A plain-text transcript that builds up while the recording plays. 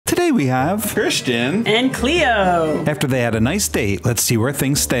Today we have Christian and Cleo. After they had a nice date, let's see where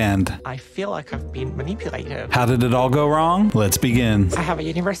things stand. I feel like I've been manipulated. How did it all go wrong? Let's begin. I have a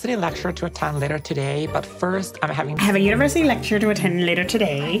university lecture to attend later today, but first I have a university lecture to attend later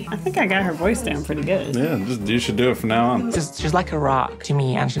today. I think I got her voice down pretty good. Yeah, you should do it from now on. She's like a rock to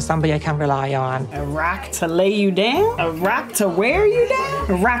me, and she's somebody I can rely on. A rock to lay you down? A rock to wear you down?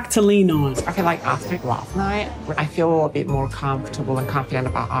 A rock to lean on? I feel like after last night, I feel a bit more comfortable and confident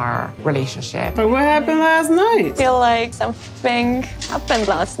about our relationship. But what happened last night? I feel like something happened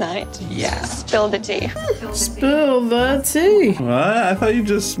last night. Yeah. Spill the tea. Spill the tea. What? I thought you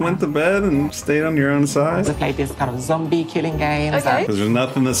just went to bed and stayed on your own side. We play this kind of zombie killing game. Okay. Because there's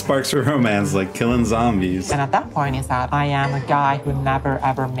nothing that sparks romance like killing zombies. And at that point is that I am a guy who never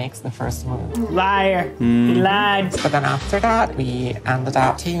ever makes the first move. Liar. He lied. But then after that, we ended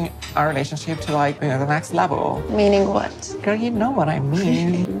up taking our relationship to the next level. Meaning what? Girl, you know what I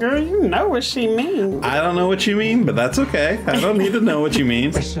mean. Girl, you know what she means. I don't know what you mean, but that's okay. I don't need to know what you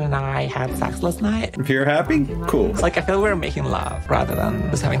mean. Christian and I had sex last night. If you're happy, cool. Like, I feel we were making love rather than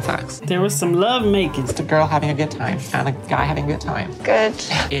just having sex. There was some love making. It's a girl having a good time and a guy having a good time. Good.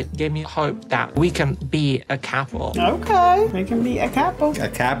 It gave me hope that we can be a couple. Okay, we can be a couple. A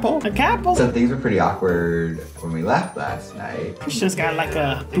couple? A couple. So things were pretty awkward when we left last night. Christian's got like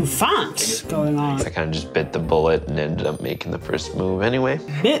a bouffant going on. I kind of just bit the bullet and ended up making the first move anyway.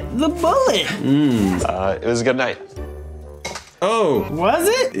 Bit the bullet. It was a good night. Oh. Was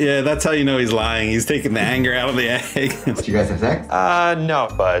it? Yeah, that's how you know he's lying. He's taking the anger out of the egg. Did you guys have sex?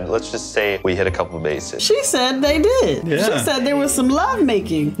 No, but let's just say we hit a couple of bases. She said they did. Yeah. She said there was some love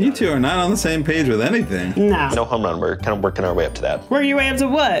making. You two are not on the same page with anything. No. No home run, we're kind of working our way up to that. Where are you way up to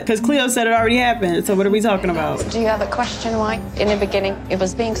what? Because Cleo said it already happened. So what are we talking about? Do you have a question why? In the beginning, it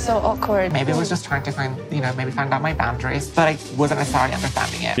was being so awkward. Maybe I was just trying to find out my boundaries, but I wasn't necessarily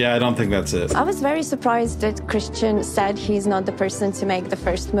understanding it. Yeah, I don't think that's it. I was very surprised that Christian said he's not the person to make the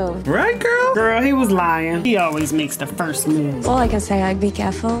first move. Right, girl? Girl, he was lying. He always makes the first move. All I can say, I'd be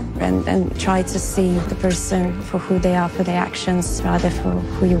careful and try to see the person for who they are, for their actions, rather for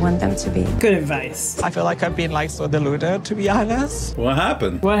who you want them to be. Good advice. I feel like I've been so deluded, to be honest. What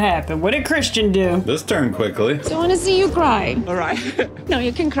happened? What happened? What did Christian do? This turned quickly. I don't want to see you cry. All right. No,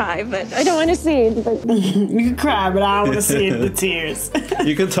 you can cry, but I don't want to see it. But... You can cry, but I don't want to see the tears.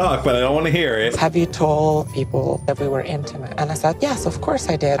 You can talk, but I don't want to hear it. Have you told people that we were intimate? And I said, yes, of course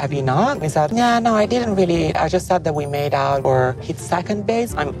I did. Have you not? He said, yeah, no, I didn't really. I just said that we made out or hit second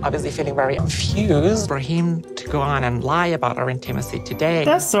base. I'm obviously feeling very confused for him to go on and lie about our intimacy today.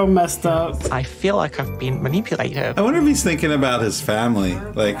 That's so messed up. I feel like I've been manipulated. I wonder if he's thinking about his family.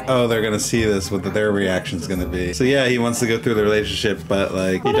 Like, oh, they're going to see this, what their reaction's going to be. So yeah, he wants to go through the relationship, but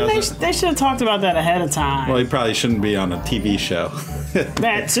like, he doesn't. They should have talked about that ahead of time. Well, he probably shouldn't be on a TV show.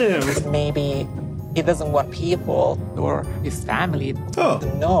 That too. Maybe he doesn't want people or his family Oh.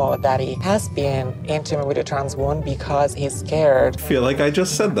 to know that he has been intimate with a trans woman because he's scared. I feel like I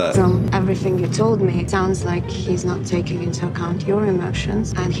just said that. From everything you told me, it sounds like he's not taking into account your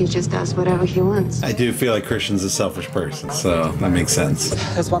emotions and he just does whatever he wants. I do feel like Christian's a selfish person, so that makes sense.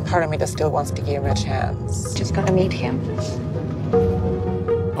 There's one part of me that still wants to give him a chance. Just gotta meet him.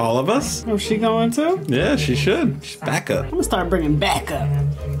 All of us? Oh, she going too? Yeah, she should. She's backup. I'm gonna start bringing backup.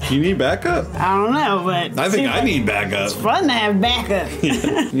 You need backup? I don't know, but I think I need backup. It's fun to have backup.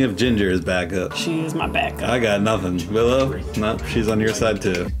 You have Ginger as backup. She is my backup. I got nothing. Willow? No, she's on your side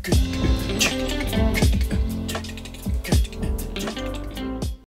too.